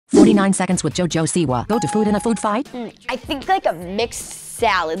49 seconds with JoJo Siwa. Go to food in a food fight? I think like a mixed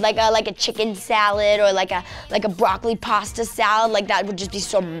salad, like a chicken salad or like a broccoli pasta salad. Like that would just be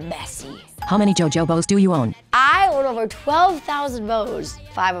so messy. How many JoJo bows do you own? I own over 12,000 bows,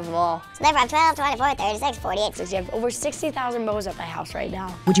 5 of them all. So therefore, 12, 24, 36, 48, 60. I have over 60,000 bows at my house right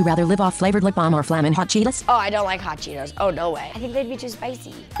now. Would you rather live off flavored lip balm or flamin' hot Cheetos? Oh, I don't like hot Cheetos. Oh, no way. I think they'd be too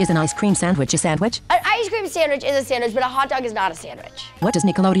spicy. Is an ice cream sandwich a sandwich? An ice cream sandwich is a sandwich, but a hot dog is not a sandwich. What does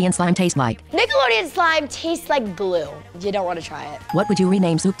Nickelodeon slime taste like? Nickelodeon slime tastes like glue. You don't want to try it. What would you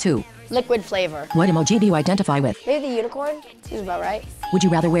rename soup to? Liquid flavor. What emoji do you identify with? Maybe the unicorn? Seems about right. Would you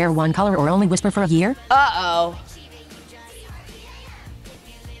rather wear one color or only whisper for a year? Uh-oh.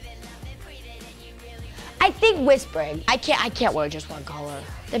 I think whispering. I can't wear just one color.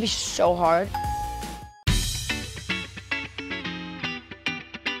 That'd be so hard.